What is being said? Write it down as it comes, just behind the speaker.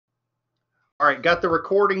All right, got the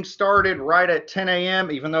recording started right at 10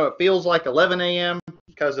 a.m., even though it feels like 11 a.m.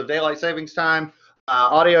 because of daylight savings time.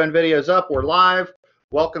 Audio and video is up. We're live.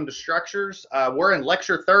 Welcome to Structures. We're in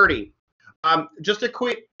Lecture 30. Just a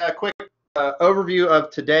quick overview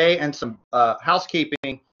of today and some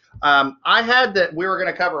housekeeping. I had that we were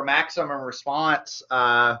going to cover maximum response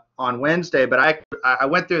on Wednesday, but I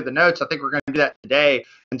went through the notes. I think we're going to do that today.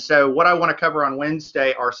 And so what I want to cover on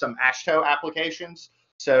Wednesday are some AASHTO applications.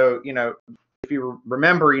 So, if you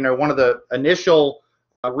remember, one of the initial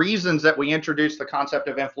reasons that we introduced the concept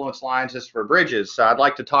of influence lines is for bridges. So I'd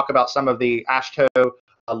like to talk about some of the AASHTO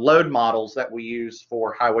load models that we use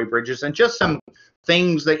for highway bridges and just some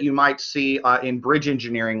things that you might see in bridge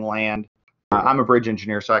engineering land. I'm a bridge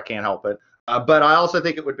engineer, so I can't help it. But I also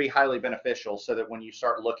think it would be highly beneficial so that when you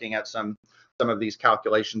start looking at some of these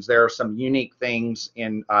calculations, there are some unique things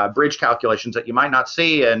in bridge calculations that you might not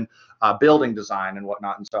see in building design and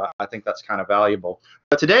whatnot. And so I think that's kind of valuable.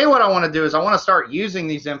 But today what I want to do is I want to start using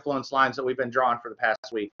these influence lines that we've been drawing for the past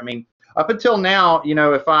week. I mean, up until now, if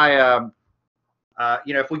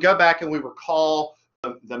we go back and we recall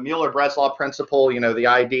the Mueller-Breslau principle, the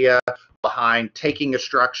idea behind taking a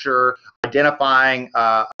structure, identifying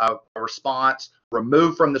a response,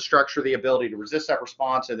 remove from the structure the ability to resist that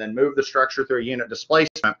response, and then move the structure through a unit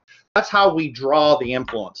displacement. That's how we draw the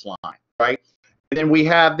influence line, right? And then we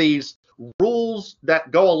have these rules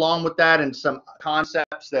that go along with that and some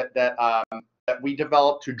concepts that we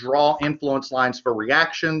developed to draw influence lines for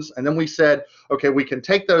reactions. And then we said, okay, we can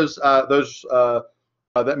take that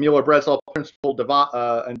Mueller-Breslau principle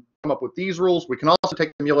and come up with these rules. We can also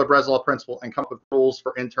take the Mueller-Breslau principle and come up with rules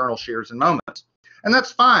for internal shears and moments. And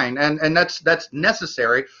that's fine, and that's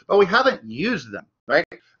necessary, but we haven't used them, right?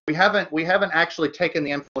 We haven't actually taken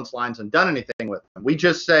the influence lines and done anything with them. We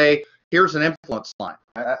just say, here's an influence line.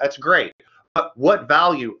 That's great. But what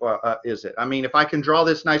value is it? I mean, if I can draw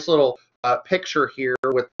this nice little picture here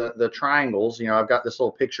with the triangles, I've got this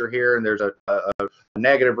little picture here, and there's a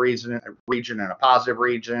negative region and a positive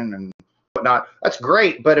region and whatnot. That's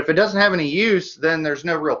great, but if it doesn't have any use, then there's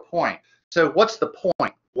no real point. So what's the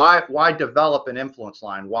point? Why develop an influence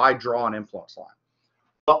line? Why draw an influence line?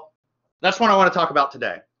 Well, that's what I want to talk about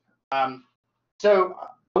today. So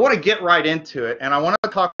I want to get right into it, and I want to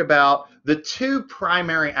talk about the two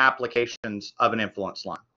primary applications of an influence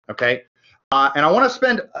line, okay? And I want to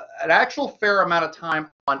spend an actual fair amount of time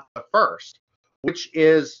on the first, which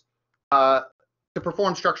is to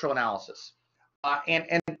perform structural analysis.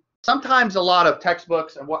 And sometimes a lot of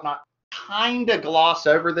textbooks and whatnot kind of gloss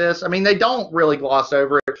over this. I mean, they don't really gloss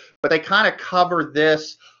over it, but they kind of cover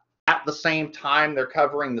this at the same time they're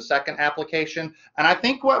covering the second application. And I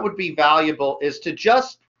think what would be valuable is to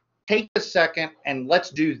just take a second and let's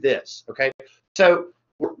do this, okay? So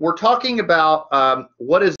we're talking about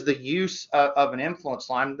what is the use of an influence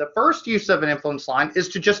line. The first use of an influence line is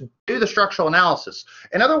to just do the structural analysis.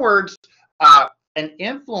 In other words, an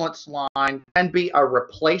influence line can be a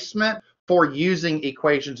replacement for using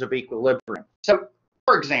equations of equilibrium. So,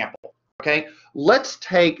 for example, okay, let's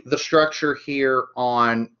take the structure here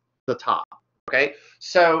on the top, okay?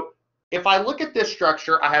 So if I look at this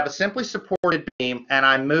structure, I have a simply supported beam, and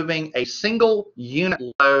I'm moving a single unit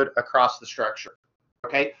load across the structure,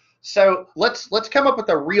 okay? So let's come up with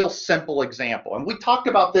a real simple example. And we talked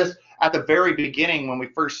about this at the very beginning when we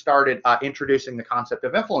first started introducing the concept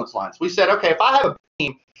of influence lines. We said, okay, if I have a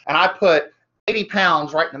beam and I put 80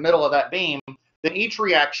 pounds right in the middle of that beam, then each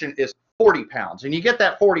reaction is 40 pounds. And you get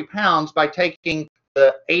that 40 pounds by taking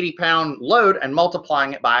the 80-pound load and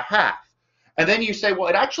multiplying it by half. And then you say, well,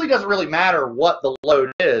 it actually doesn't really matter what the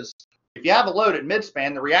load is. If you have a load at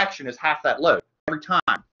midspan, the reaction is half that load every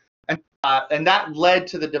time. And that led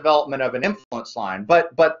to the development of an influence line.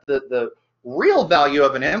 But the real value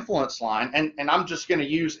of an influence line, and I'm just going to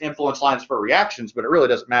use influence lines for reactions, but it really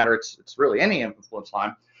doesn't matter. It's really any influence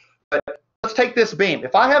line. But let's take this beam.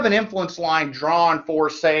 If I have an influence line drawn for,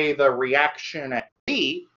 say, the reaction at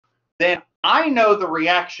B, then I know the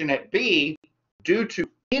reaction at B due to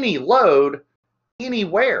any load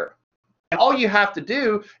anywhere. And all you have to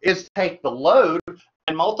do is take the load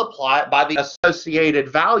and multiply it by the associated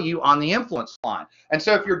value on the influence line. And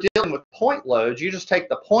so if you're dealing with point loads, you just take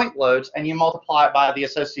the point loads and you multiply it by the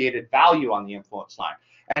associated value on the influence line.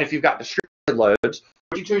 And if you've got distributed loads,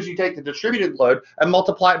 what you do is you take the distributed load and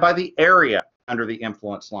multiply it by the area under the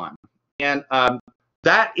influence line. And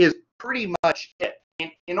that is pretty much it.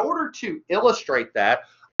 In order to illustrate that,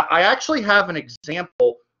 I actually have an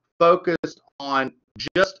example focused on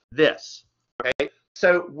just this, okay?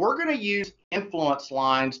 So we're going to use influence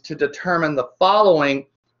lines to determine the following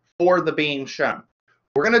for the beam shown.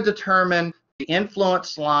 We're going to determine the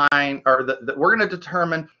influence line, or we're going to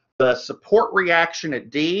determine the support reaction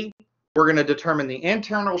at D. We're going to determine the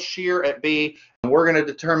internal shear at B, and we're going to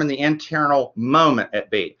determine the internal moment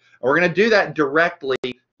at B. And we're going to do that directly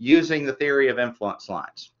using the theory of influence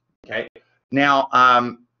lines. Okay. Now,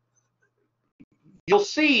 you'll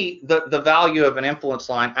see the value of an influence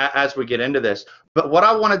line as we get into this. But what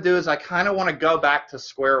I want to do is I kind of want to go back to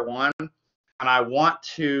square one, and I want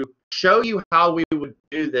to show you how we would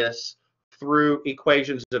do this through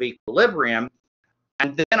equations of equilibrium,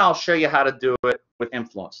 and then I'll show you how to do it with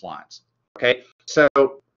influence lines. Okay, so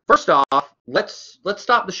first off, let's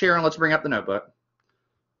stop the share and let's bring up the notebook.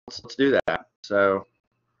 Let's do that. So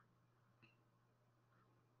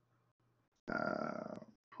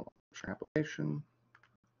application.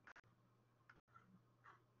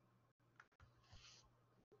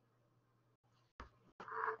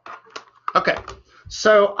 Okay,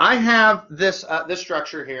 so I have this this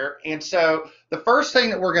structure here, and so the first thing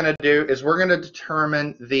that we're going to do is we're going to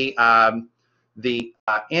determine the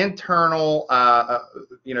internal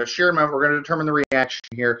shear moment. We're going to determine the reaction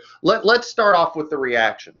here. Let's start off with the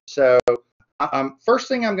reaction. So first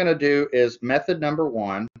thing I'm going to do is method number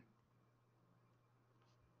one,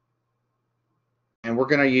 and we're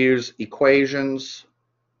going to use equations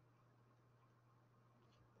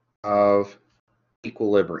of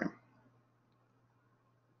equilibrium.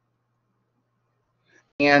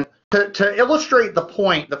 And to illustrate the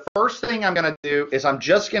point, the first thing I'm going to do is I'm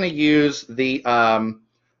just going to use the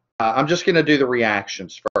I'm just going to do the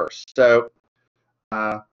reactions first. So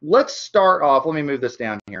let's start off. Let me move this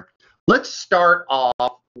down here. Let's start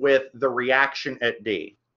off with the reaction at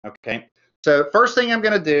D. Okay. So first thing I'm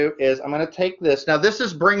going to do is I'm going to take this. Now this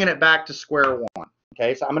is bringing it back to square one.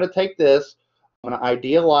 Okay. So I'm going to take this. I'm going to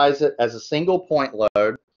idealize it as a single point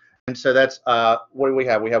load. And so that's, what do we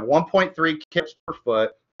have? We have 1.3 kips per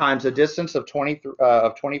foot times a distance of 20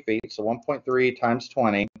 feet. So 1.3 times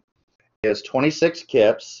 20 is 26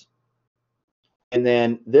 kips. And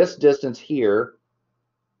then this distance here,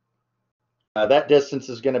 that distance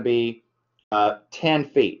is going to be 10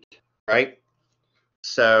 feet, right?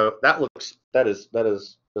 So does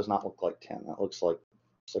not look like 10. That looks like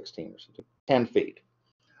 16 or something. 10 feet.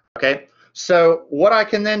 Okay. So what I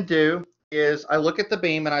can then do is I look at the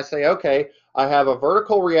beam and I say, okay, I have a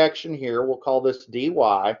vertical reaction here. We'll call this dy.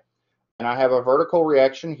 And I have a vertical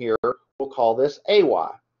reaction here. We'll call this ay.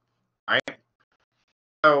 All right.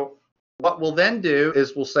 So what we'll then do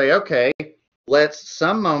is we'll say, okay, let's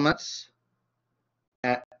sum moments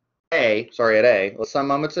at A, let's sum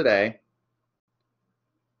moments at A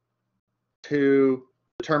to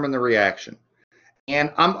determine the reaction.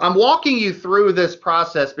 And I'm walking you through this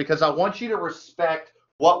process because I want you to respect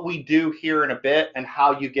what we do here in a bit and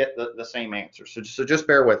how you get the same answer. So just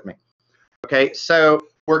bear with me. Okay, so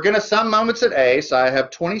we're going to sum moments at A. So I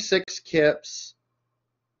have 26 kips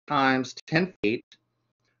times 10 feet.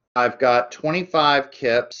 I've got 25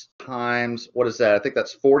 kips times, what is that? I think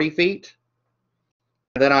that's 40 feet.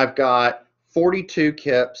 And then I've got 42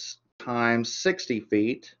 kips times 60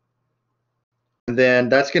 feet. And then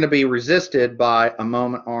that's going to be resisted by a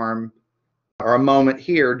moment arm, or a moment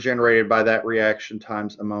here generated by that reaction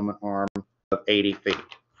times a moment arm of 80 feet.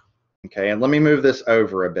 Okay, and let me move this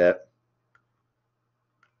over a bit.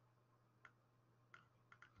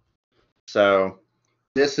 So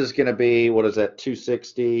this is going to be, what is that,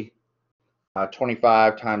 260.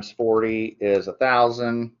 25 times 40 is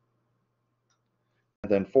 1,000.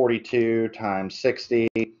 And then 42 times 60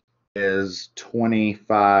 is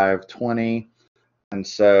 2520. And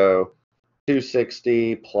so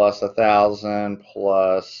 260 plus 1,000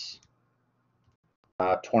 plus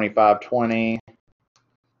 2520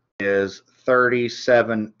 is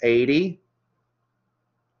 3780.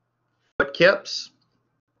 Foot kips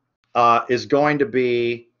is going to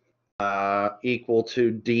be equal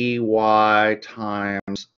to dy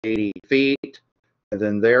times 80 feet. And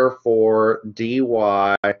then therefore dy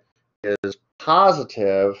is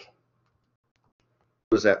positive,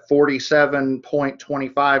 was that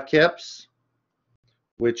 47.25 kips,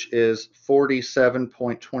 which is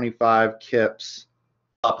 47.25 kips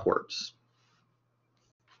upwards.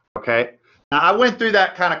 Okay, now I went through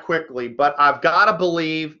that kind of quickly, but I've got to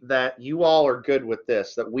believe that you all are good with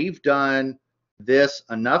this, that we've done this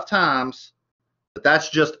enough times that that's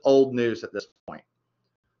just old news at this point.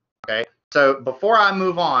 Okay, so before I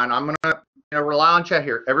move on, I'm going to rely on chat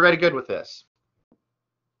here. Everybody good with this?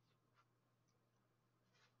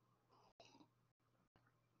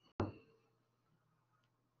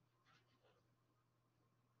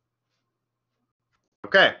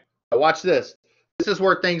 Okay, now watch this. This is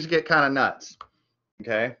where things get kind of nuts.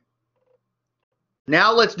 Okay,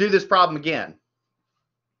 Now let's do this problem again.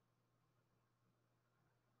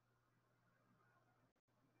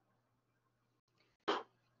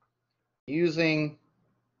 Using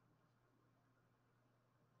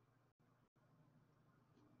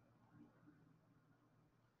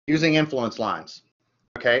influence lines.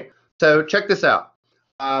 Okay, so check this out.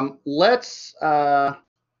 Let's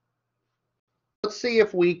see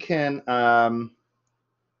if we can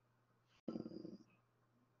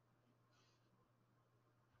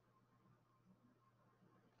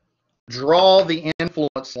draw the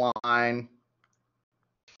influence line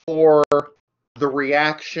for the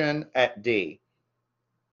reaction at D.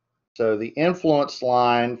 So the influence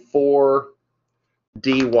line for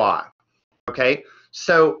dy. Okay,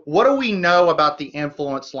 so what do we know about the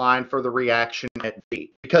influence line for the reaction at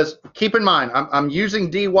D? Because keep in mind, I'm using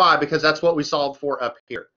dy because that's what we solved for up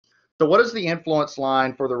here. So what does the influence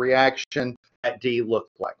line for the reaction at D look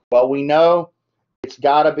like? Well, we know it's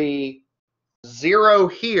got to be 0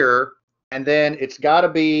 here, and then it's got to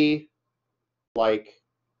be like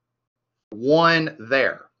 1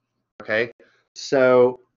 there. Okay,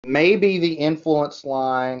 so maybe the influence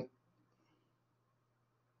line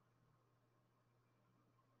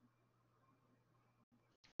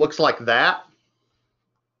looks like that.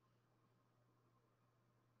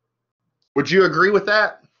 Would you agree with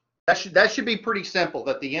that? That should be pretty simple,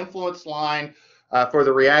 that the influence line for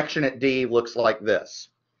the reaction at D looks like this.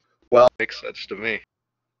 Well, makes sense to me.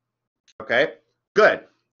 Okay, good.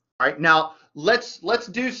 All right, now let's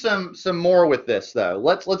do some more with this though.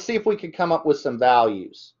 Let's see if we can come up with some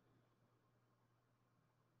values.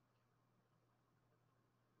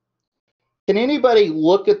 Can anybody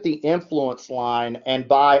look at the influence line and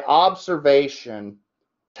by observation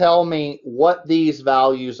tell me what these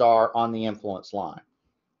values are on the influence line?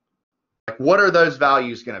 Like, what are those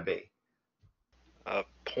values going to be?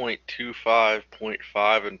 0.25,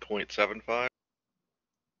 0.5, and 0.75.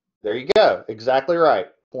 There you go. Exactly right.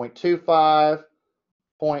 0.25,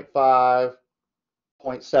 0.5,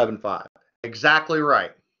 0.75. Exactly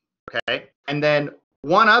right. Okay. And then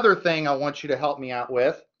one other thing I want you to help me out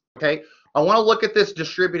with. Okay. I want to look at this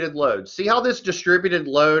distributed load. See how this distributed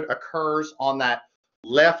load occurs on that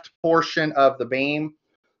left portion of the beam?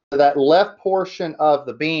 So that left portion of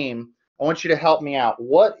the beam, I want you to help me out.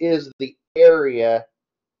 What is the area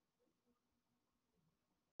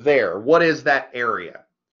there? What is that area?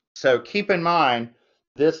 So keep in mind,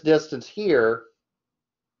 this distance here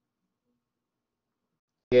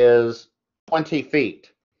is 20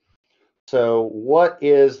 feet. So what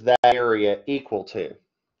is that area equal to?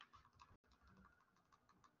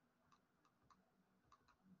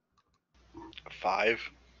 5.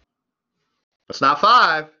 It's not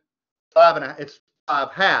 5. 5 it's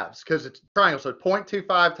 5 halves because it's a triangle. So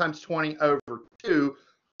 0.25 times 20 over 2.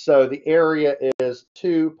 So the area is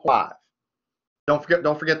 2.5. Don't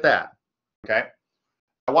forget that. Okay.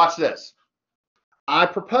 Now watch this. I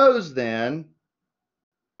propose then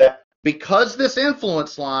that because this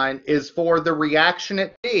influence line is for the reaction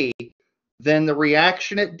at D, then the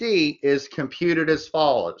reaction at D is computed as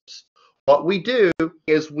follows. What we do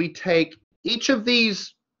is we take each of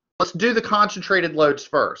these, let's do the concentrated loads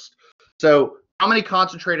first. So how many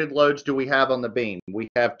concentrated loads do we have on the beam? We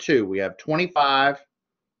have 2. We have 25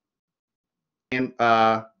 and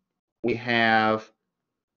we have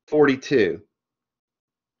 42.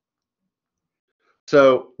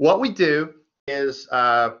 So what we do is,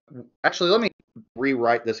 actually, let me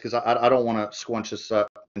rewrite this because I don't want to squunch this up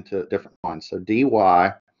into different lines. So dy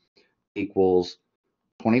equals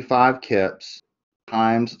 25 kips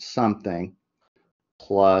times something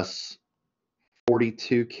plus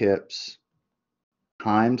 42 kips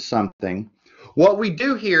times something. What we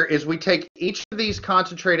do here is we take each of these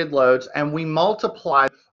concentrated loads and we multiply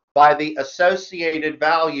by the associated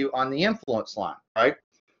value on the influence line, right?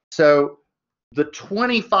 So the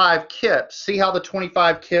 25 kips, see how the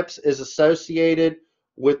 25 kips is associated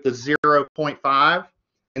with the 0.5?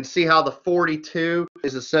 And see how the 42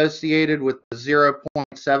 is associated with the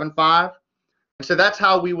 0.75? And so that's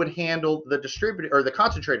how we would handle the distributed or the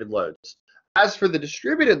concentrated loads. As for the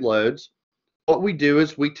distributed loads, what we do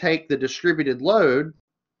is we take the distributed load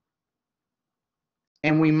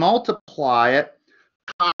and we multiply it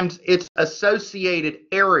times its associated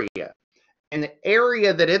area. And the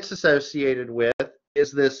area that it's associated with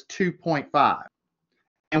is this 2.5.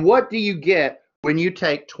 And what do you get when you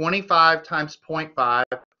take 25 times 0.5,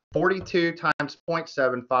 42 times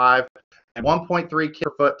 0.75, and 1.3 kg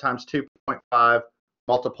per foot times 2.5,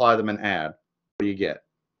 multiply them and add? What do you get?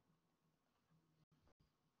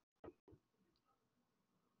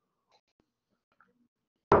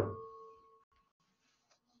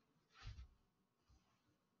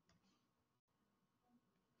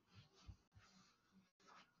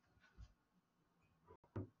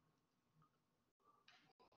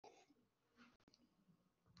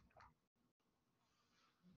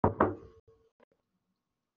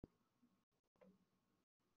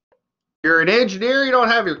 You're an engineer, you don't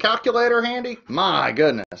have your calculator handy? My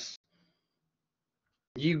goodness.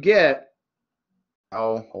 You get,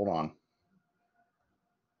 oh, hold on.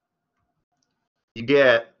 You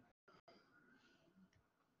get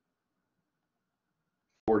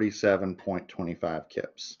 47.25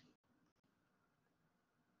 kips.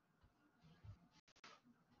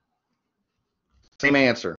 Same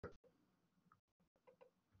answer.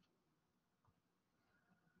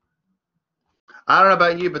 I don't know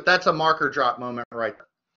about you, but that's a marker drop moment right there.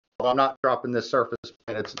 Well, I'm not dropping this surface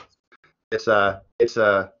plane. It's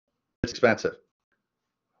expensive.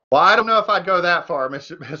 Well, I don't know if I'd go that far,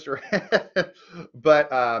 Mr.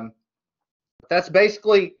 But that's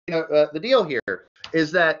basically the deal here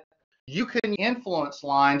is that you can influence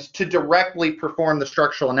lines to directly perform the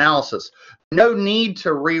structural analysis. No need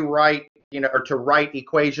to rewrite, or to write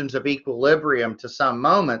equations of equilibrium to some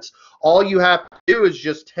moments. All you have to do is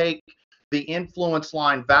just take the influence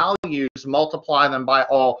line values, multiply them by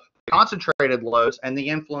all concentrated loads and the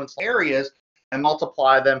influence areas, and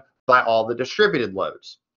multiply them by all the distributed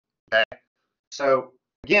loads. Okay, so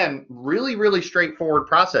again, really, really straightforward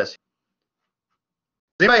process.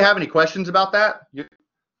 Does anybody have any questions about that? It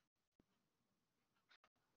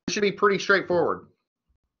should be pretty straightforward.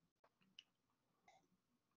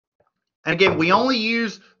 And again, we only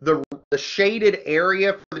use the shaded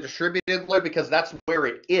area for the distributed load because that's where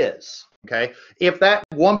it is. Okay, if that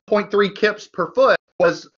 1.3 kips per foot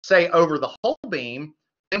was, say, over the whole beam,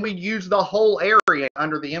 then we'd use the whole area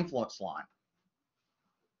under the influence line.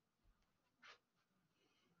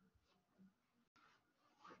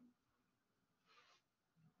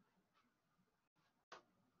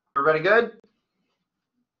 Everybody good?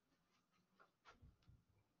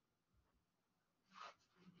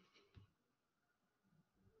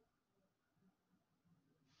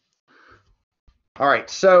 All right,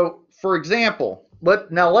 so for example,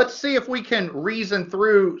 let's see if we can reason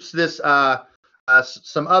through this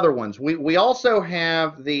some other ones. We also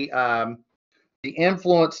have the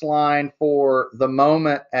influence line for the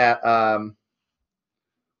moment at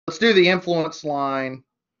let's do the influence line.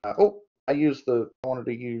 I wanted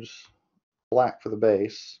to use black for the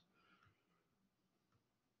base.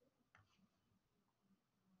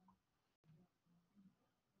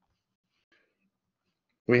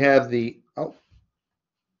 We have the,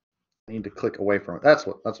 I need to click away from it. That's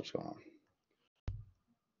what's going on.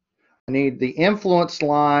 I need the influence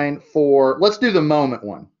line for, let's do the moment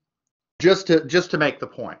one, just to make the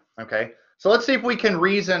point. Okay, so let's see if we can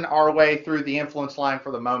reason our way through the influence line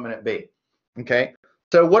for the moment at B. Okay,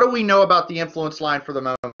 so what do we know about the influence line for the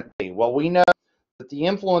moment at B? Well, we know that the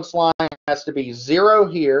influence line has to be 0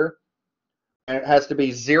 here, and it has to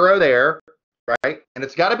be 0 there, right? And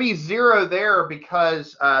it's got to be 0 there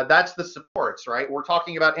because that's the supports, right? We're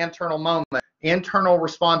talking about internal moment. Internal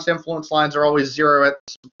response influence lines are always 0 at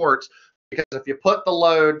the supports, because if you put the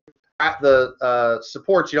load at the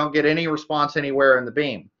supports, you don't get any response anywhere in the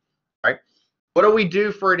beam, right? What do we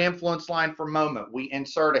do for an influence line for moment? We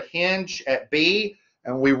insert a hinge at B,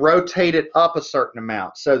 and we rotate it up a certain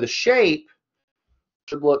amount. So the shape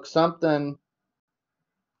should look something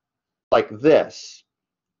like this.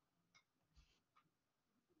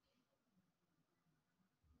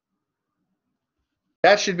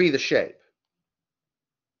 That should be the shape,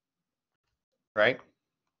 right?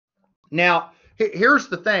 Now, here's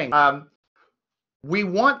the thing. We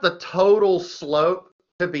want the total slope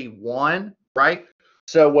to be 1, right?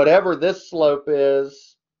 So whatever this slope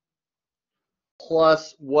is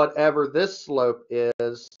plus whatever this slope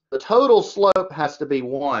is, the total slope has to be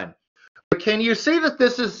 1. But can you see that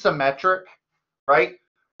this is symmetric, right?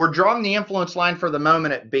 We're drawing the influence line for the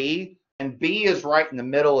moment at B, and B is right in the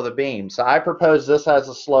middle of the beam. So I propose this has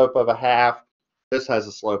a slope of 1/2, this has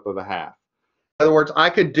a slope of 1/2. In other words, I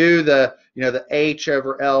could do the H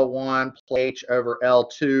over L1 plus H over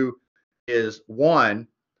L2 is 1,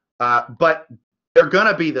 but they're going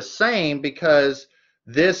to be the same because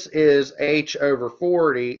this is H over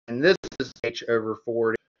 40 and this is H over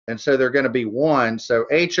 40, and so they're going to be 1. So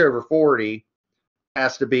H over 40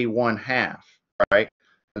 has to be 1/2, right?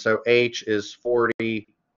 And so H is 40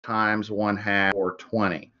 times 1/2, or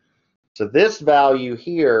 20. So this value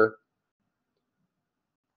here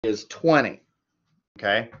is 20.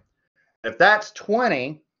 Okay, if that's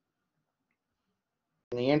 20,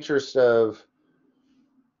 in the interest of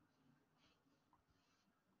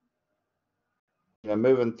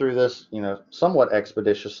moving through this somewhat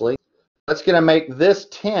expeditiously, that's going to make this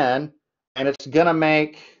 10, and it's going to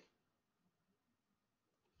make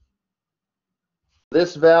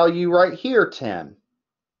this value right here 10,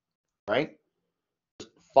 right?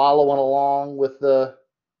 Just following along with the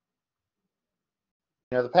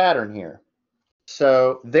the pattern here.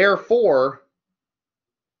 So therefore,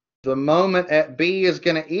 the moment at B is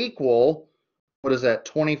going to equal, what is that,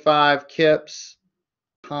 25 kips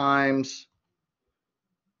times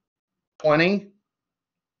 20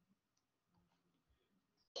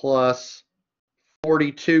 plus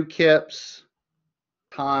 42 kips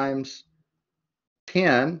times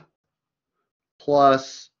 10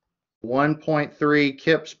 plus 1.3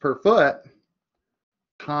 kips per foot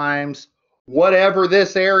times whatever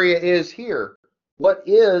this area is here. What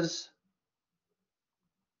is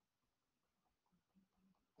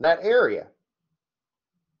that area?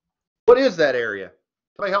 What is that area?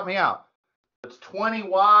 Somebody help me out. It's 20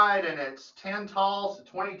 wide and it's 10 tall, so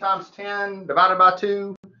 20 times 10 divided by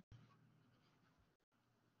 2.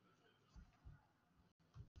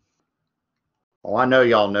 Oh, I know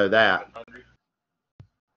y'all know that. 100.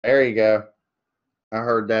 There you go. I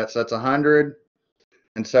heard that. So that's 100.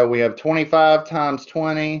 And so we have 25 times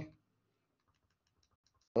 20.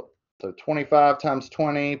 So 25 times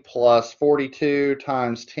 20 plus 42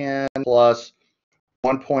 times 10 plus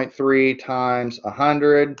 1.3 times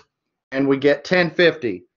 100. And we get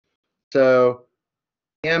 1050. So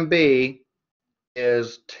MB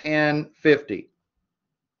is 1050.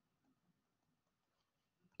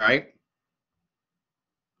 Right?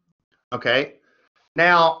 Okay.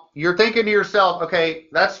 Now, you're thinking to yourself, okay,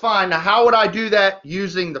 that's fine. Now, how would I do that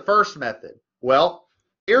using the first method? Well,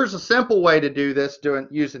 here's a simple way to do this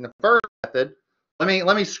using the first method.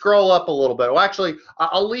 Let me scroll up a little bit. Well, actually,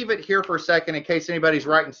 I'll leave it here for a second in case anybody's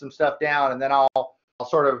writing some stuff down, and then I'll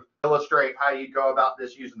sort of illustrate how you go about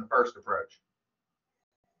this using the first approach.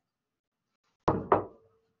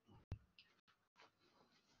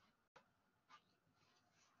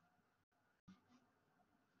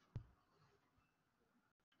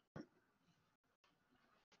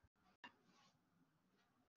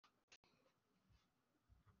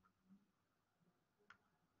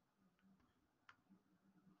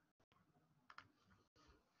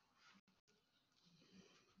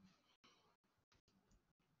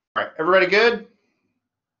 All right, everybody good?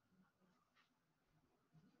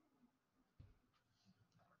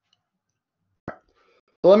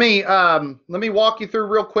 So let me walk you through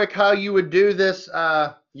real quick how you would do this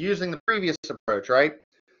using the previous approach, right?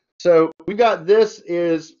 So we got this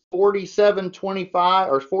is 47.25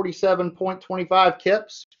 or 47.25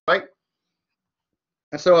 kips, right?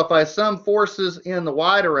 And so if I sum forces in the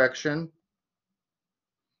y direction,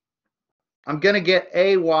 I'm going to get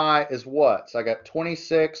AY is what? So I got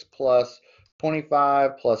 26 plus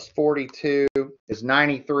 25 plus 42 is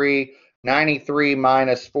 93. 93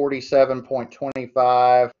 minus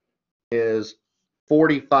 47.25 is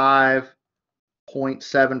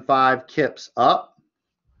 45.75 kips up,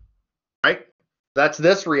 right? That's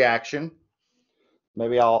this reaction.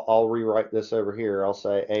 Maybe I'll rewrite this over here. I'll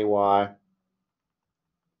say AY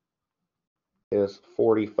is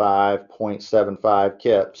 45.75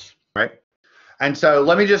 kips, right? And so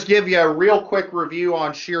let me just give you a real quick review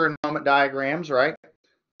on shear and moment diagrams, right?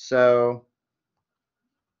 So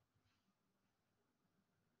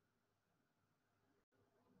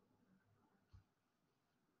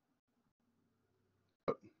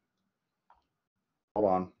hold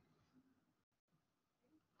on.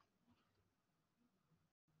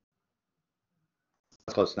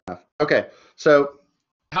 That's close enough. Okay, so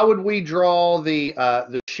how would we draw the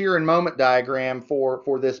shear and moment diagram for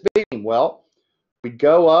this beam? Well, we'd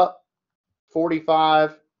go up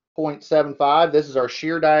 45.75. This is our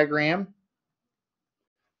shear diagram,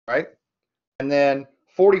 right? And then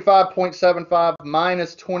 45.75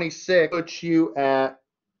 minus 26 puts you at,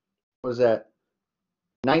 what is that,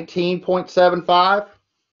 19.75,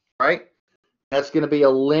 right? That's going to be a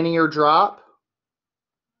linear drop.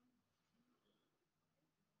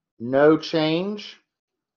 No change.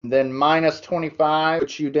 Then minus 25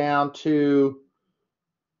 puts you down to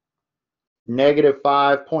negative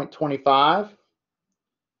 5.25.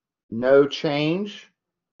 No change.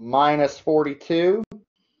 Minus 42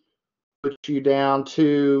 puts you down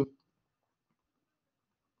to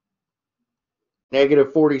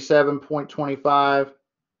negative 47.25.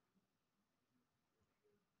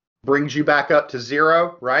 Brings you back up to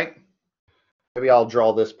 0, right? Maybe I'll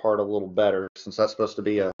draw this part a little better since that's supposed to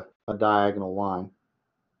be a diagonal line.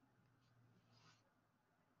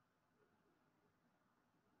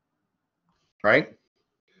 Right?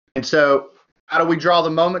 And so how do we draw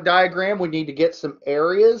the moment diagram? We need to get some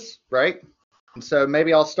areas, right? And so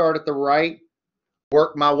maybe I'll start at the right,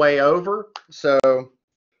 work my way over. So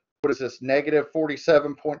what is this? Negative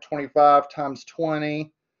 47.25 times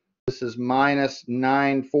 20. This is minus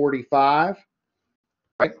 945,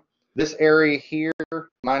 right? this area here,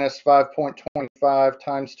 minus 5.25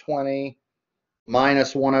 times 20,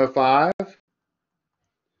 minus 105.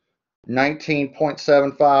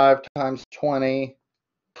 19.75 times 20,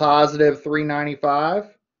 positive 395.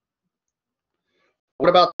 What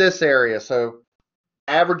about this area? So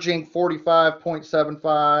averaging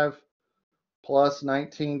 45.75 plus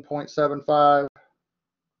 19.75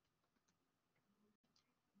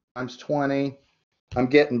 times 20. I'm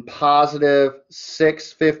getting positive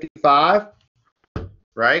 655,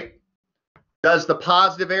 right? Does the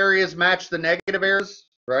positive areas match the negative areas,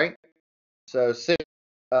 right? So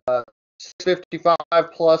 655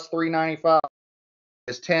 plus 395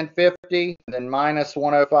 is 1050, then minus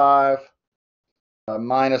 105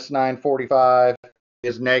 minus 945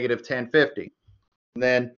 is negative 1050. And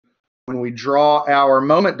then when we draw our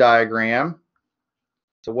moment diagram,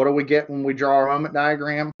 so what do we get when we draw our moment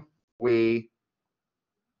diagram?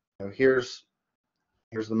 Here's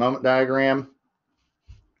the moment diagram.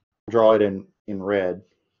 Draw it in red.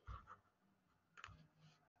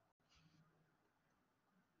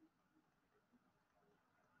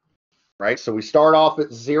 Right, so we start off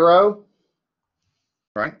at 0,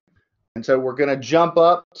 right? And so we're going to jump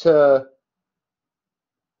up to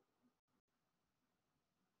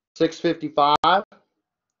 655,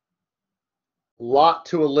 lot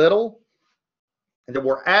to a little, and then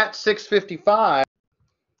we're at 655,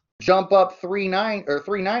 jump up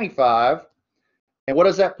 395, and what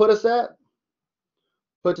does that put us at?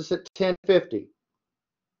 Puts us at 1050.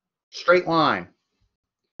 Straight line.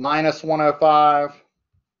 Minus 105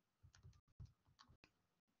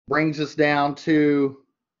 brings us down to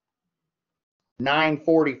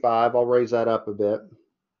 945. I'll raise that up a bit.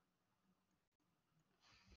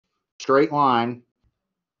 Straight line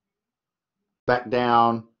back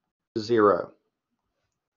down to 0.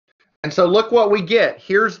 And so look what we get.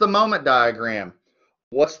 Here's the moment diagram.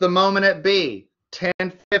 What's the moment at B?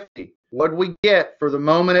 1050. What do we get for the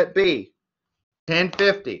moment at B?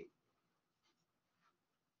 1050.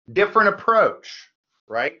 Different approach,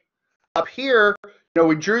 right? Up here,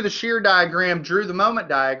 we drew the shear diagram, drew the moment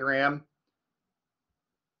diagram.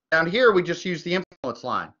 Down here, we just use the influence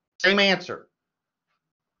line. Same answer.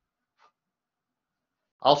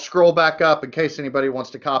 I'll scroll back up in case anybody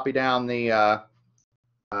wants to copy down the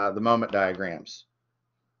moment diagrams.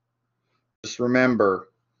 Just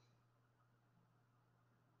remember,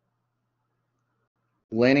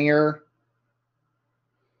 linear,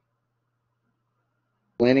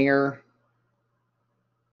 linear,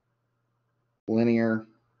 linear,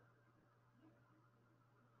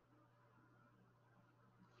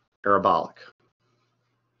 parabolic.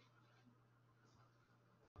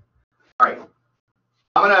 All right.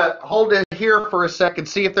 I'm going to hold it here for a second,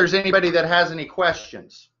 see if there's anybody that has any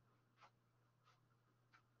questions.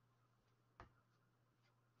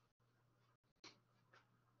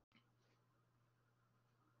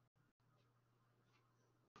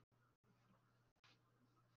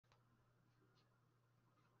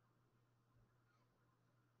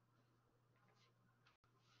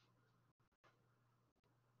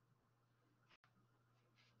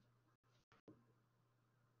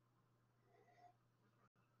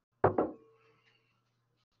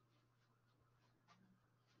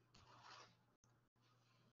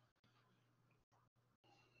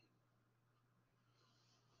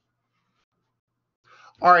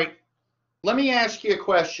 All right, let me ask you a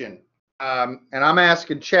question, and I'm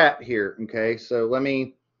asking chat here. Okay, so let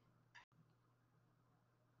me.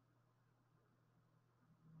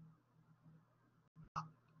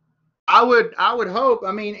 I would hope.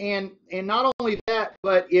 I mean, and not only that,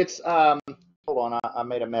 but it's hold on, I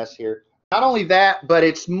made a mess here. Not only that, but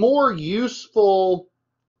it's more useful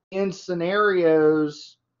in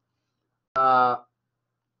scenarios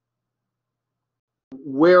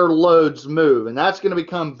where loads move, and that's going to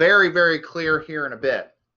become very, very clear here in a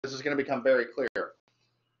bit. This is going to become very clear.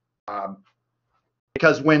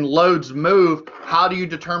 Because when loads move, how do you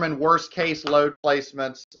determine worst case load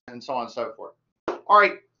placements and so on and so forth? All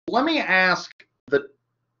right, let me ask the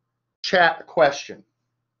chat a question.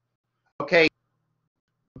 Okay,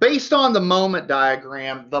 based on the moment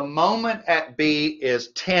diagram, the moment at B is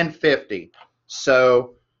 1050.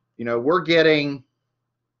 So, we're getting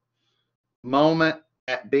moment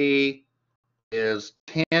at B is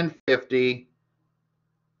 1050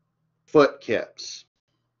 foot kips.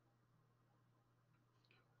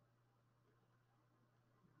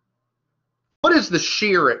 What is the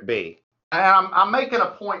shear at B? And I'm making a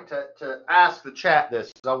point to ask the chat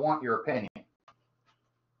this because I want your opinion.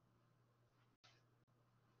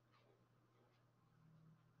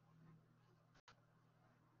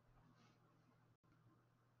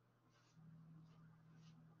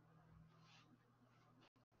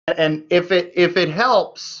 And if it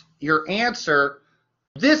helps your answer,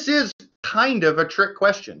 this is kind of a trick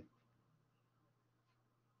question.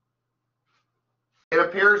 It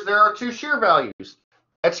appears there are two shear values.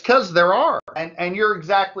 That's because there are, and you're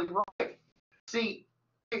exactly right. See,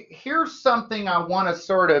 here's something I want to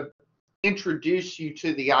sort of introduce you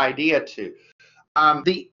to the idea to.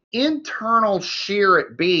 The internal shear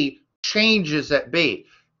at B changes at B.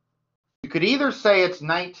 You could either say it's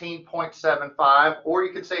 19.75 or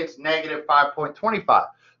you could say it's negative 5.25.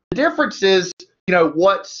 The difference is,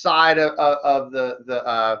 what side of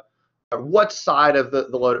the what side of the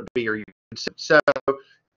load at B are you? So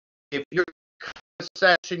if you're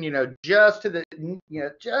section, just to the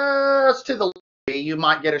B, you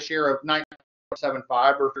might get a shear of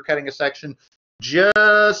 9.75, or if you're cutting a section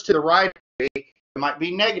just to the right of B, it might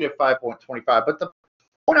be negative 5.25. But the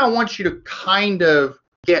point I want you to kind of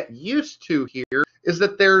get used to here is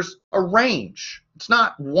that there's a range. It's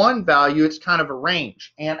not one value, it's kind of a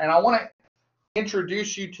range. And I want to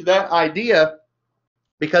introduce you to that idea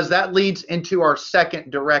because that leads into our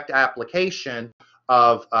second direct application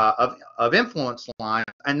of influence line,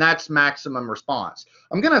 and that's maximum response.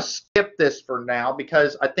 I'm going to skip this for now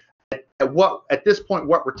because I think at this point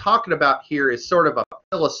what we're talking about here is sort of a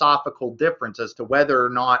philosophical difference as to whether or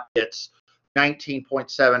not it's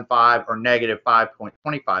 19.75 or negative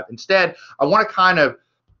 5.25. Instead, I want to kind of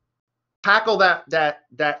tackle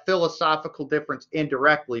that philosophical difference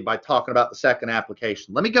indirectly by talking about the second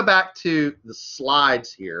application. Let me go back to the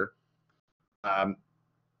slides here.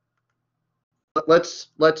 Let's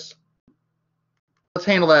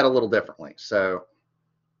handle that a little differently. So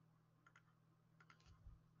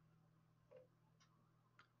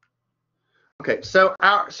okay, so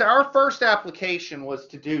our first application was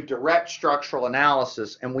to do direct structural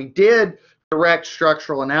analysis, and we did direct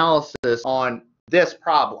structural analysis on this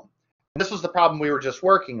problem. This was the problem we were just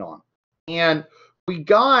working on, and we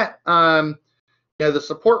got the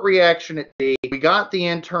support reaction at B, we got the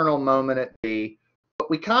internal moment at B, but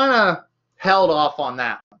we kind of held off on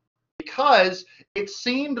that one because it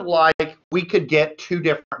seemed like we could get two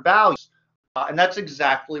different values, and that's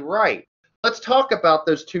exactly right. Let's talk about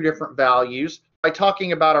those two different values by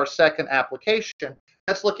talking about our second application.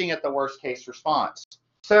 That's looking at the worst case response.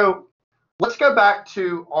 So let's go back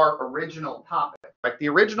to our original topic. Right? The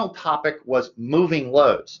original topic was moving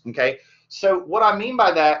loads. Okay. So what I mean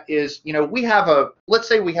by that is, let's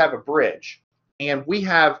say we have a bridge and we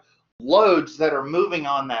have loads that are moving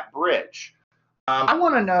on that bridge. I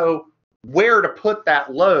want to know where to put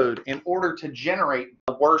that load in order to generate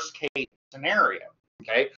the worst case scenario.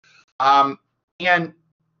 Okay. And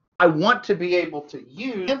I want to be able to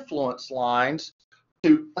use influence lines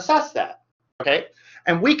to assess that. Okay.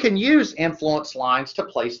 And we can use influence lines to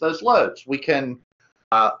place those loads. We can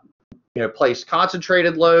place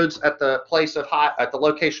concentrated loads at the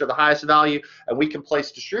location of the highest value, and we can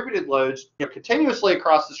place distributed loads continuously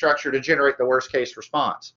across the structure to generate the worst case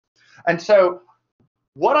response. And so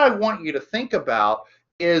what I want you to think about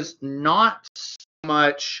is not so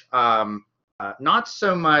much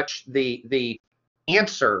the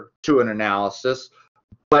answer to an analysis,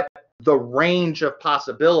 but the range of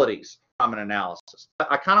possibilities from an analysis.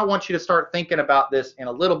 I kind of want you to start thinking about this in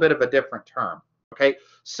a little bit of a different term. Okay,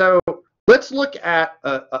 so let's look at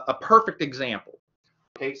a perfect example.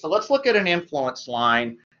 Okay, so let's look at an influence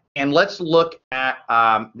line, and let's look at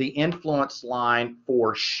the influence line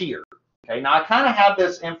for shear. Okay, now I kind of have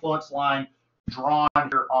this influence line drawn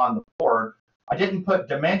here on the board. I didn't put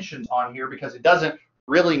dimensions on here because it doesn't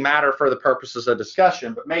really matter for the purposes of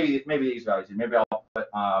discussion, but maybe these values. Maybe I'll put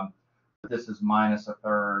this is minus a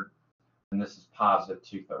third, and this is positive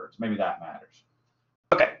 2/3. Maybe that matters.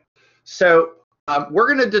 Okay, so we're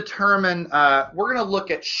going to determine, we're going to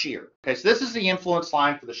look at shear. Okay, so this is the influence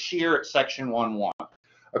line for the shear at section 1-1.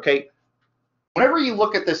 Okay, whenever you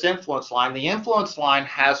look at this influence line, the influence line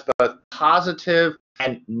has both positive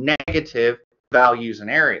and negative values and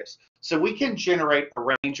areas. So we can generate a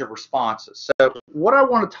range of responses. So what I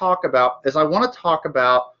want to talk about is I want to talk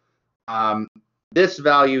about this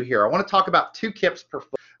value here. I want to talk about 2 kips per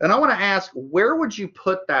foot. And I want to ask, where would you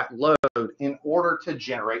put that load in order to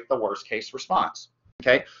generate the worst case response?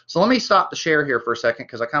 Okay, so let me stop the share here for a second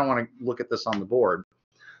because I kind of want to look at this on the board.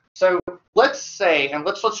 So let's say, and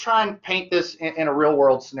let's try and paint this in a real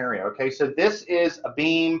world scenario. Okay, so this is a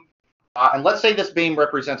beam, and let's say this beam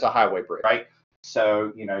represents a highway bridge, right?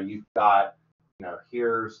 So, you've got,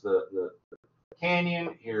 here's the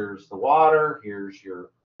canyon, here's the water, here's your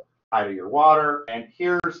height of your water, and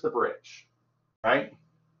here's the bridge, right?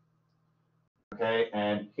 Okay,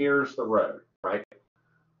 and here's the road, right?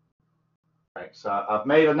 Right, so I've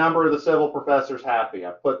made a number of the civil professors happy.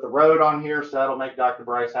 I put the road on here, so that'll make Dr.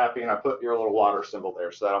 Bryce happy, and I put your little water symbol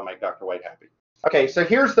there, so that'll make Dr. Wade happy. Okay, so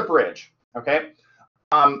here's the bridge. Okay,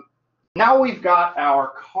 now we've got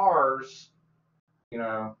our cars, you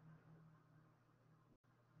know,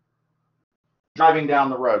 driving down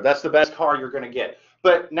the road. That's the best car you're going to get.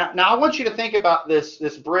 But now I want you to think about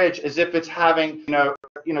this bridge as if it's having,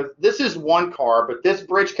 this is one car, but this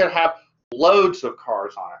bridge could have loads of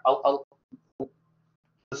cars on it.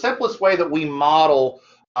 The simplest way that we model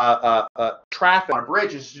traffic on a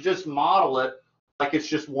bridge is to just model it like it's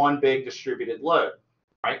just one big distributed load,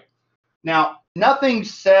 right? Now, nothing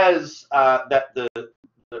says that the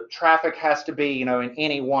traffic has to be, in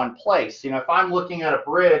any one place. If I'm looking at a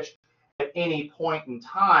bridge at any point in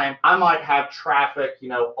time, I might have traffic,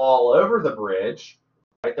 all over the bridge,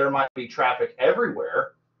 right? There might be traffic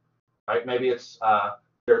everywhere, right? Maybe it's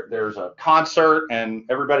there's a concert and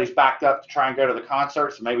everybody's backed up to try and go to the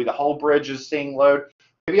concert, so maybe the whole bridge is seeing load.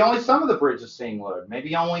 Maybe only some of the bridge is seeing load.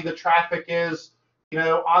 Maybe only the traffic is,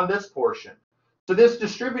 on this portion. So this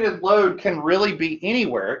distributed load can really be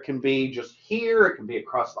anywhere. It can be just here. It can be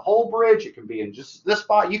across the whole bridge. It can be in just this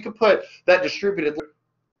spot. You could put that distributed load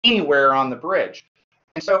anywhere on the bridge.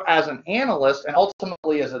 And so as an analyst and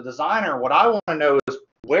ultimately as a designer, what I want to know is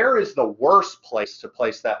where is the worst place to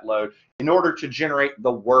place that load in order to generate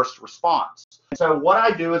the worst response. And so what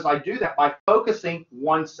I do is I do that by focusing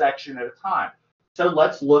one section at a time. So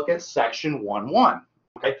let's look at section 1.1.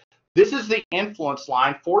 Okay, this is the influence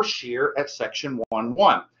line for shear at section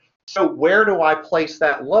 1.1. So where do I place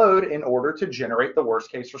that load in order to generate the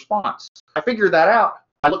worst case response? I figured that out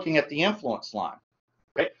by looking at the influence line.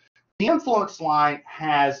 Okay, the influence line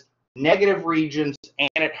has negative regions and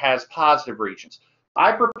it has positive regions.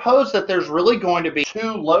 I propose that there's really going to be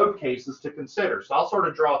two load cases to consider. So I'll sort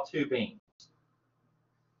of draw two beams.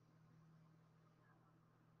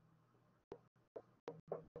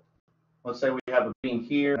 Let's say we have a beam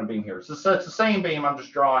here and a beam here. So it's the same beam. I'm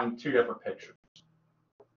just drawing two different pictures.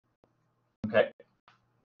 Okay.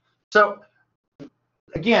 So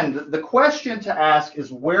again, the question to ask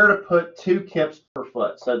is where to put 2 kips per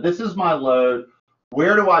foot. So this is my load.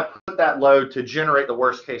 Where do I put that load to generate the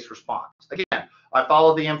worst case response? Again, I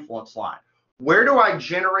follow the influence line. Where do I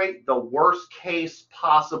generate the worst case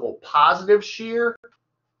possible positive shear?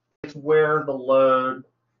 It's where the load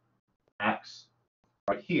acts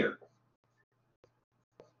right here.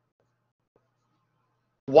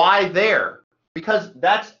 Why there? Because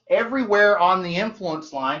that's everywhere on the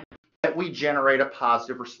influence line that we generate a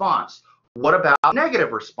positive response. What about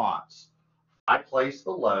negative response? I place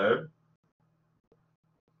the load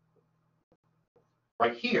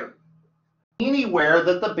right here. Anywhere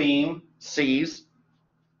that the beam sees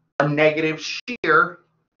a negative shear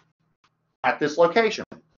at this location.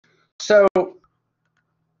 So let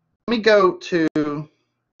me go to the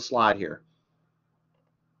slide here.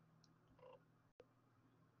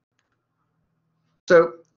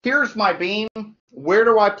 So here's my beam. Where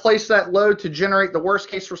do I place that load to generate the worst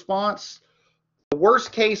case response? The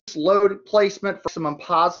worst case load placement for maximum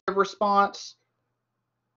positive response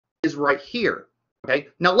is right here. Okay,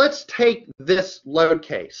 now let's take this load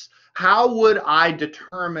case. How would I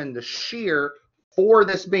determine the shear for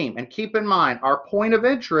this beam? And keep in mind, our point of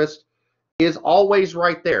interest is always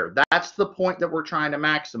right there. That's the point that we're trying to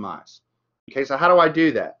maximize. Okay, so how do I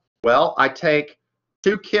do that? Well, I take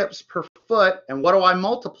 2 kips per foot, and what do I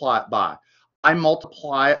multiply it by? I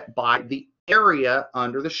multiply it by the area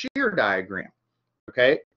under the shear diagram.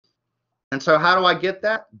 Okay, and so how do I get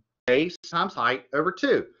that? Base times height over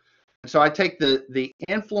 2. So I take the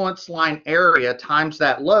influence line area times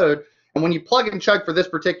that load, and when you plug and chug for this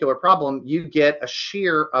particular problem, you get a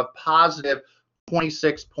shear of positive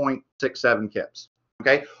 26.67 kips.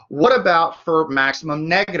 Okay, what about for maximum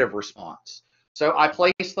negative response? So I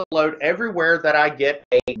place the load everywhere that I get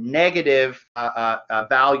a negative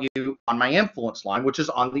value on my influence line, which is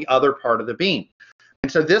on the other part of the beam.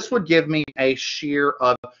 And so this would give me a shear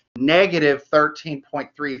of negative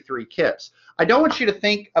 13.33 kips. I don't want you to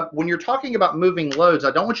think of, when you're talking about moving loads, I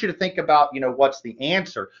don't want you to think about, what's the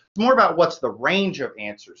answer. It's more about what's the range of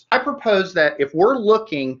answers. I propose that if we're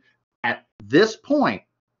looking at this point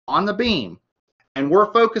on the beam and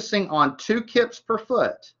we're focusing on 2 kips per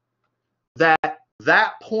foot,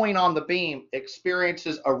 that point on the beam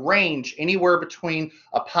experiences a range anywhere between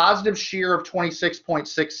a positive shear of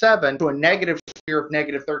 26.67 to a negative shear of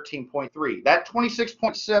negative 13.3. That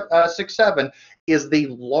 26.67 is the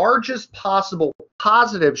largest possible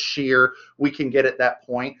positive shear we can get at that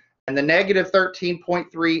point, and the negative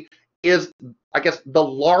 13.3 is, I guess, the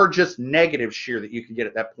largest negative shear that you can get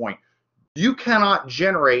at that point. you cannot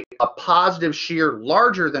generate a positive shear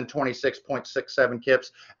larger than 26.67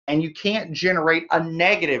 kips, and you can't generate a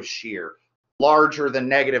negative shear larger than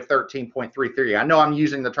negative 13.33. I know I'm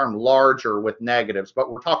using the term larger with negatives,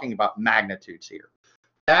 but we're talking about magnitudes here.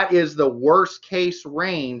 That is the worst case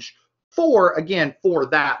range for, again, for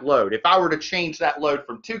that load. If I were to change that load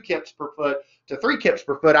from 2 kips per foot to 3 kips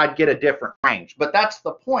per foot, I'd get a different range. But that's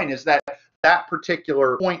the point, is that that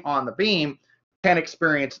particular point on the beam can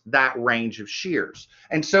experience that range of shears.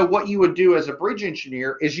 And so what you would do as a bridge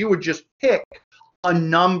engineer is you would just pick a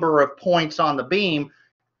number of points on the beam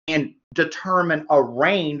and determine a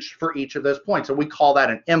range for each of those points. And we call that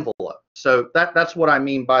an envelope. So that's what I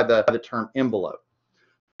mean by the term envelope.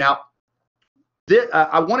 Now,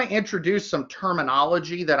 I want to introduce some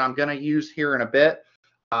terminology that I'm going to use here in a bit.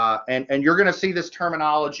 And you're going to see this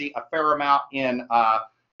terminology a fair amount in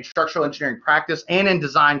structural engineering practice and in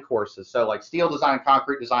design courses. So like steel design,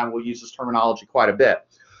 concrete design, we'll use this terminology quite a bit.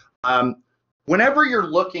 Whenever you're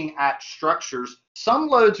looking at structures, some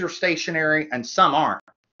loads are stationary and some aren't.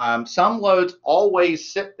 Some loads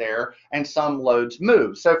always sit there and some loads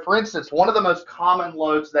move. So for instance, one of the most common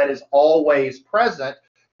loads that is always present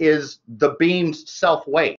is the beam's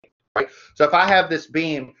self-weight, right? So if I have this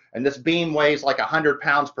beam and this beam weighs like 100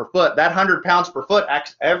 pounds per foot, that 100 pounds per foot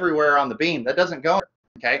acts everywhere on the beam. That doesn't go,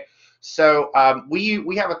 okay? So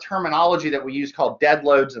we have a terminology that we use called dead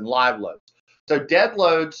loads and live loads. So dead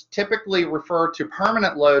loads typically refer to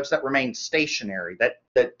permanent loads that remain stationary,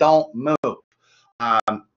 that don't move.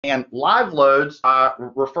 And live loads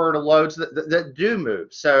refer to loads that do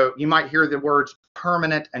move. So you might hear the words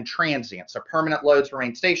permanent and transient. So permanent loads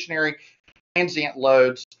remain stationary, transient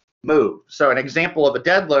loads move. So an example of a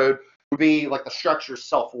dead load would be like the structure's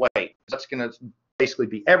self-weight. That's going to basically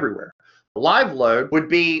be everywhere. A live load would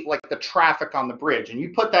be like the traffic on the bridge. And you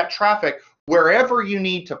put that traffic wherever you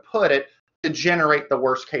need to put it to generate the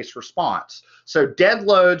worst case response. So dead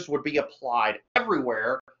loads would be applied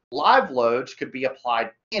everywhere. Live loads could be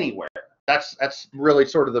applied anywhere. That's really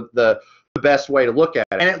sort of the best way to look at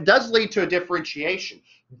it. And it does lead to a differentiation.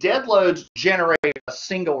 Dead loads generate a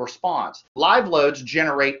single response. Live loads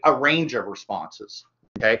generate a range of responses.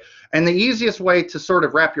 Okay? And the easiest way to sort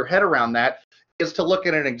of wrap your head around that is to look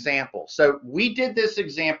at an example. So we did this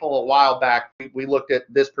example a while back. We looked at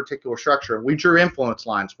this particular structure and we drew influence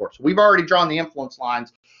lines for it. So we've already drawn the influence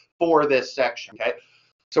lines for this section. Okay?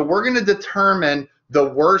 So we're going to determine the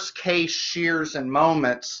worst case shears and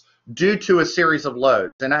moments due to a series of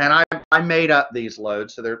loads. And I made up these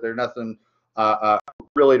loads, so they're nothing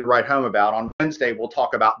really to write home about. On Wednesday, we'll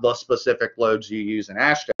talk about the specific loads you use in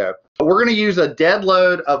AASHTO. But we're going to use a dead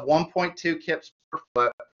load of 1.2 kips per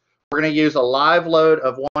foot. We're going to use a live load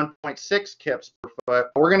of 1.6 kips per foot.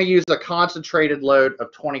 We're going to use a concentrated load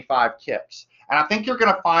of 25 kips. And I think you're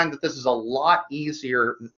going to find that this is a lot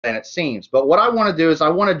easier than it seems. But what I want to do is I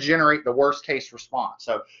want to generate the worst case response.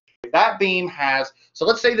 So if that beam has, so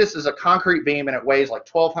let's say this is a concrete beam and it weighs like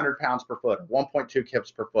 1,200 pounds per foot, 1.2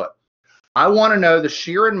 kips per foot. I want to know the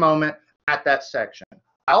shear and moment at that section.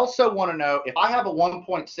 I also want to know if I have a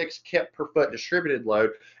 1.6 kip per foot distributed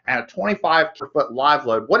load and a 25 per foot live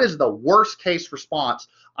load, what is the worst case response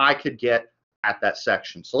I could get at that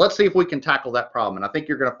section? So let's see if we can tackle that problem. And I think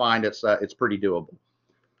you're going to find it's pretty doable.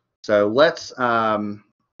 So let's go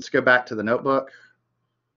back to the notebook.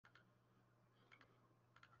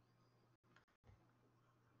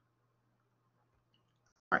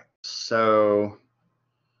 All right, so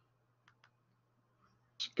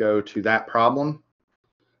let's go to that problem.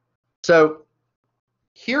 So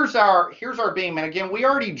here's our beam, and again, we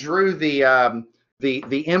already drew the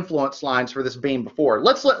influence lines for this beam before.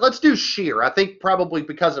 Let's do shear. I think probably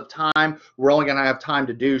because of time, we're only going to have time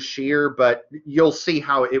to do shear, but you'll see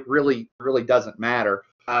how it really doesn't matter.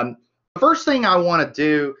 The first thing I want to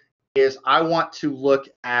do is I want to look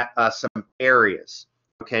at some areas.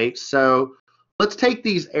 Okay, so let's take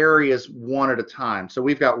these areas one at a time. So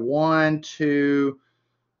we've got 1, 2,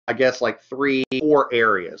 I guess like 3, 4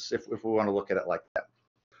 areas if we want to look at it like that.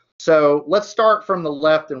 So let's start from the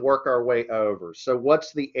left and work our way over. So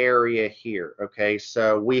what's the area here? Okay,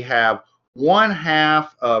 so we have 1/2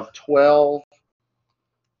 of 12,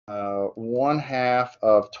 1/2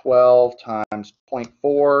 of 12 times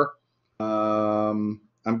 0.4. I'm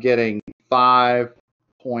getting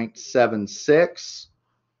 5.76.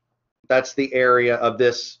 That's the area of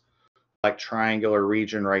this like triangular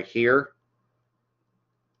region right here.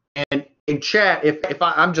 And in chat, if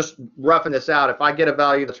I'm just roughing this out, if I get a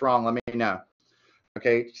value that's wrong, let me know.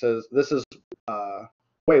 Okay, so this is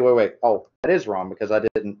wait. Oh, that is wrong because I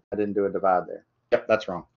didn't do a divide there. Yep, that's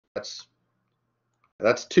wrong. That's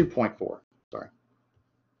 2.4. Sorry.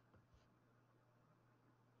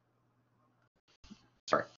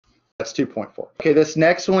 sorry, that's 2.4. Okay, this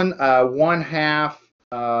next one,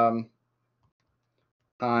 1/2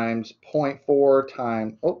 times 0.4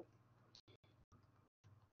 times, oh,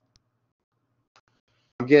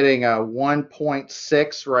 I'm getting a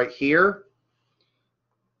 1.6 right here.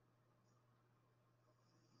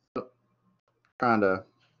 Trying to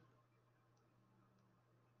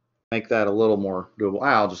make that a little more doable.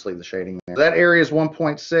 I'll just leave the shading there. That area is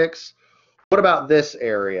 1.6. What about this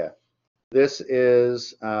area? This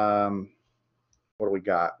is, what do we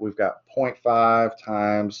got? We've got 0.5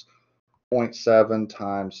 times 0.7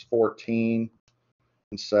 times 14.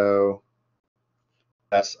 And so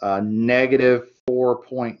that's negative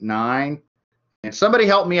 4.9. And somebody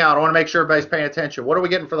help me out. I want to make sure everybody's paying attention. What are we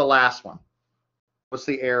getting for the last one? What's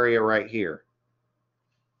the area right here?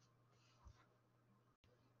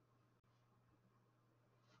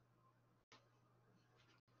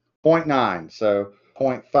 0.9. So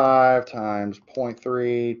 0.5 times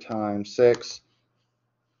 0.3 times 6.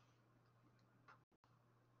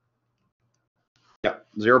 Yep,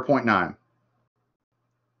 0.9.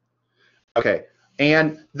 Okay,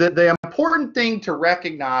 and the important thing to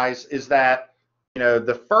recognize is that, you know,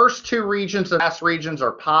 the first two regions and last regions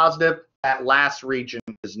are positive. That last region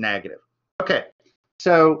is negative. Okay,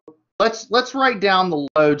 so let's write down the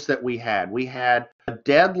loads that we had. We had a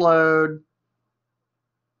dead load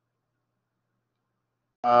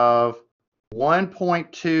of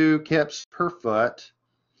 1.2 kips per foot.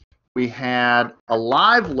 We had a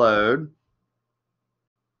live load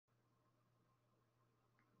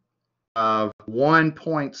of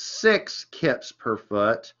 1.6 kips per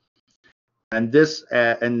foot, and this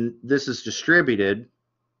is distributed.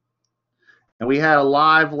 And we had a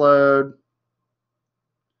live load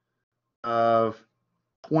of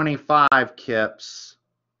 25 kips,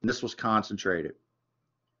 and this was concentrated.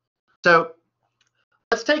 So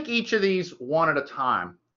let's take each of these one at a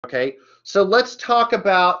time. Okay, so let's talk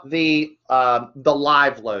about the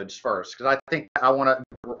live loads first, because I think I want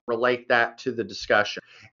to relate that to the discussion.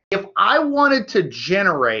 If I wanted to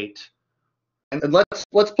generate, and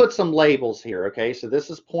let's put some labels here. Okay, so this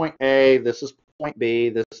is point A, this is point B,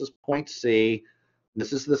 this is point C,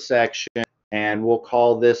 this is the section, and we'll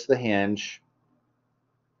call this the hinge.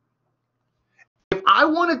 If I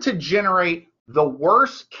wanted to generate the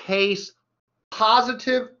worst case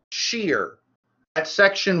positive shear at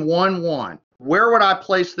section 1-1, where would I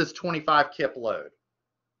place this 25 kip load?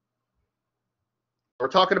 We're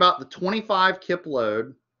talking about the 25 kip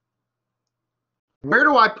load. Where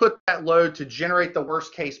do I put that load to generate the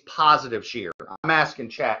worst case positive shear? I'm asking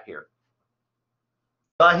chat here.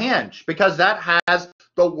 The hinge, because that has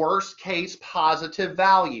the worst case positive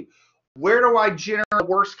value. Where do I generate the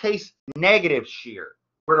worst case negative shear?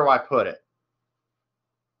 Where do I put it?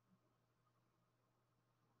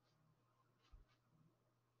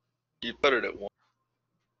 You put it at 1.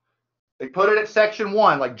 They put it at section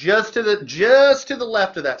 1, like just to the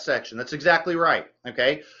left of that section. That's exactly right.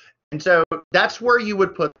 Okay. And so that's where you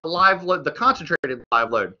would put the live load, the concentrated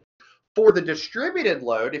live load. For the distributed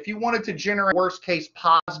load, if you wanted to generate worst case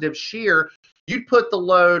positive shear, you'd put the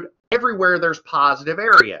load everywhere there's positive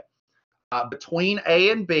area, between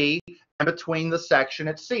A and B and between the section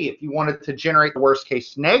at C. If you wanted to generate the worst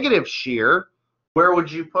case negative shear, where would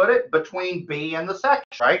you put it? Between B and the section,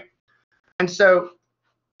 right? And so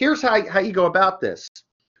here's how you go about this.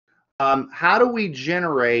 How do we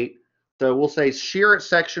generate? So we'll say shear at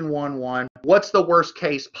section 1-1. What's the worst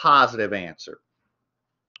case positive answer?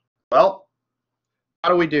 Well,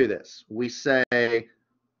 how do we do this? We say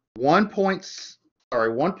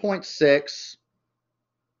 1.6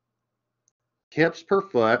 kips per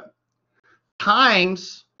foot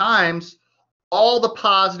times all the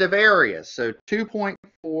positive areas. So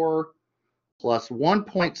 2.4 plus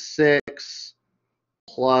 1.6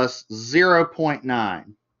 plus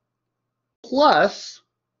 0.9 plus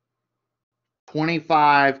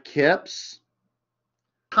 25 kips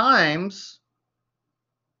times,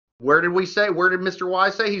 where did we say? Where did Mr. Y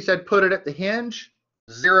say? He said put it at the hinge,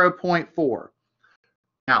 0.4.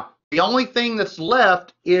 Now, the only thing that's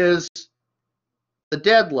left is the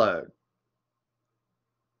dead load.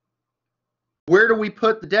 Where do we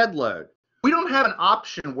put the dead load? We don't have an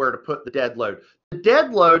option where to put the dead load. The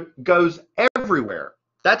dead load goes everywhere.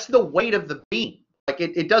 That's the weight of the beam. Like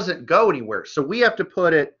it doesn't go anywhere. So we have to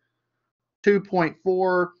put it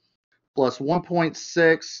 2.4 plus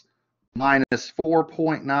 1.6 minus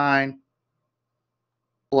 4.9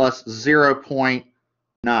 plus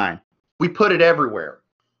 0.9. We put it everywhere,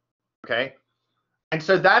 okay? And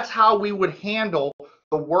so that's how we would handle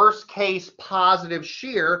the worst case positive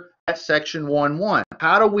shear at section 1-1.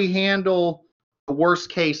 How do we handle the worst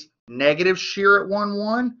case negative shear at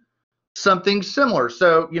 1-1? Something similar.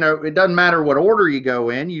 So, you know, it doesn't matter what order you go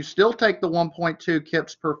in, you still take the 1.2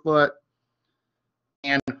 kips per foot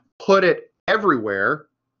and put it everywhere.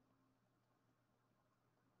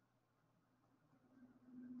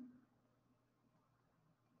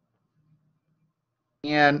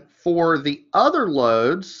 And for the other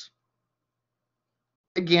loads,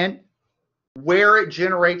 again, where it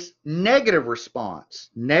generates negative response,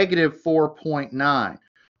 negative 4.9,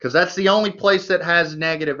 because that's the only place that has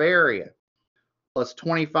negative area. Plus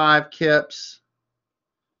 25 kips,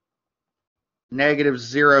 negative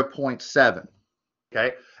 0.7.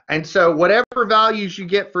 Okay, and so whatever values you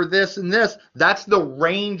get for this and this, that's the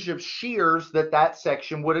range of shears that that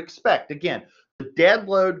section would expect. Again, the dead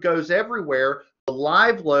load goes everywhere. The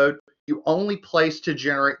live load you only place to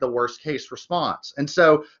generate the worst case response. And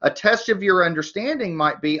so a test of your understanding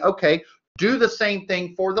might be, okay, do the same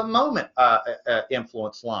thing for the moment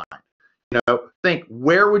influence line. You know, think,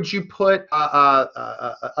 where would you put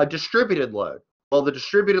a distributed load? Well, the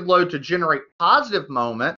distributed load to generate positive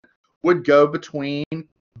moment would go between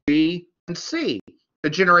B and C. To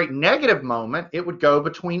generate negative moment, it would go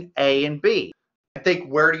between A and B. I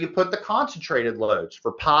think, where do you put the concentrated loads?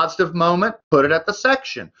 For positive moment, put it at the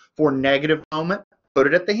section. For negative moment, put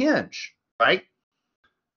it at the hinge, right?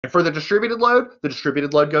 And for the distributed load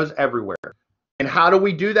goes everywhere. And how do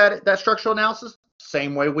we do that structural analysis?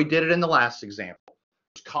 Same way we did it in the last example.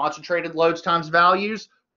 Concentrated loads times values,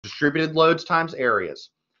 distributed loads times areas.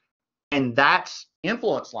 And that's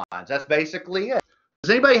influence lines. That's basically it.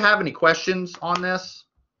 Does anybody have any questions on this?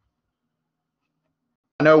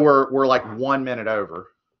 I know we're like 1 minute over.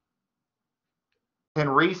 Can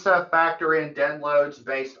RISA factor in dead loads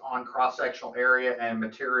based on cross-sectional area and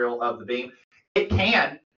material of the beam? It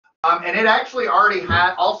can, and it actually already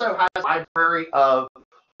also has a library of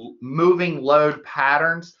moving load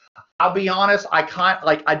patterns. I'll be honest, I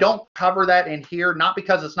don't cover that in here, not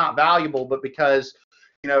because it's not valuable, but because,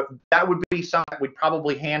 you know, that would be something that we'd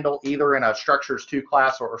probably handle either in a structures 2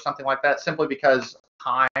 class or something like that, simply because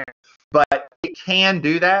time. But it can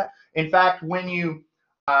do that. In fact, when you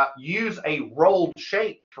use a rolled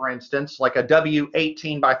shape, for instance, like a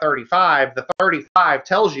W18 by 35, the 35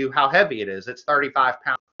 tells you how heavy it is. It's 35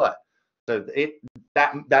 pounds a foot. So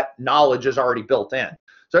that knowledge is already built in.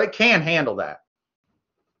 So it can handle that.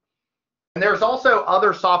 And there's also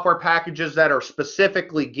other software packages that are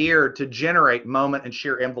specifically geared to generate moment and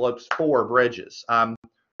shear envelopes for bridges.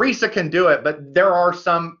 RISA can do it, but there are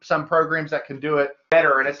some programs that can do it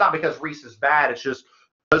better. And it's not because RISA is bad. It's just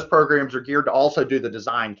those programs are geared to also do the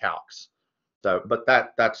design calcs. So, but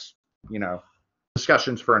that's, you know,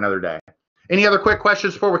 discussions for another day. Any other quick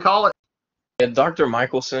questions before we call it? Yeah, Dr.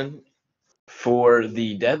 Michelson, for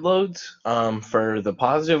the dead loads, for the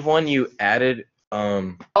positive one, you added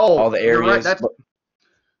all the areas, right.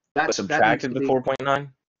 but subtracted the 4.9?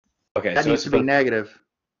 Okay, that so needs to be negative.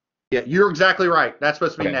 Yeah, you're exactly right. That's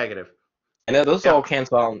supposed to be negative. And those all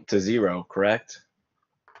cancel out to 0, correct?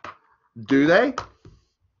 Do they?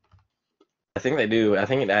 I think they do. I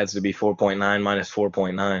think it adds to be 4.9 minus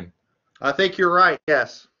 4.9. I think you're right,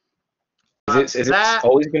 yes. Is it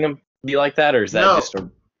always going to be like that, or is that just a...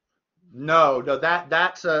 No,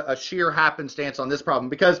 that's a sheer happenstance on this problem,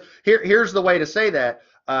 because here's the way to say that.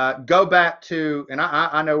 Go back to, and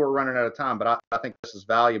I know we're running out of time, but I think this is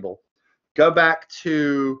valuable. Go back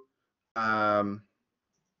to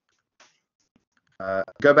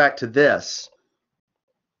this.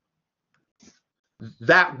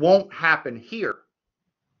 That won't happen here,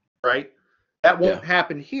 right? That won't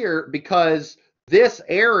happen here because this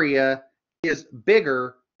area is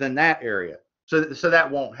bigger than that area. So that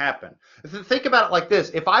won't happen. Think about it like this.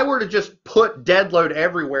 If I were to just put dead load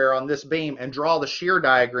everywhere on this beam and draw the shear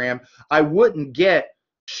diagram, I wouldn't get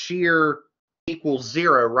shear equals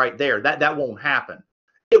 0 right there. That won't happen.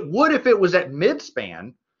 It would if it was at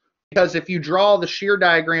midspan, because if you draw the shear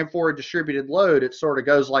diagram for a distributed load, it sort of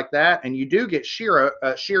goes like that, and you do get shear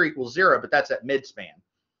equals 0, but that's at midspan.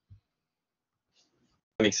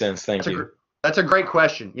 Makes sense. Thank you. That's a great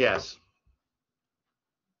question. Yes.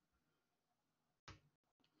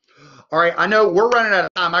 All right, I know we're running out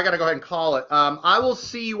of time. I got to go ahead and call it. I will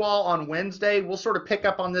see you all on Wednesday. We'll sort of pick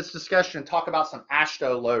up on this discussion and talk about some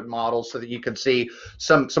AASHTO load models so that you can see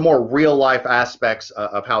some more real life aspects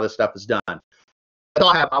of how this stuff is done. That's all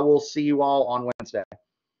I have. I will see you all on Wednesday.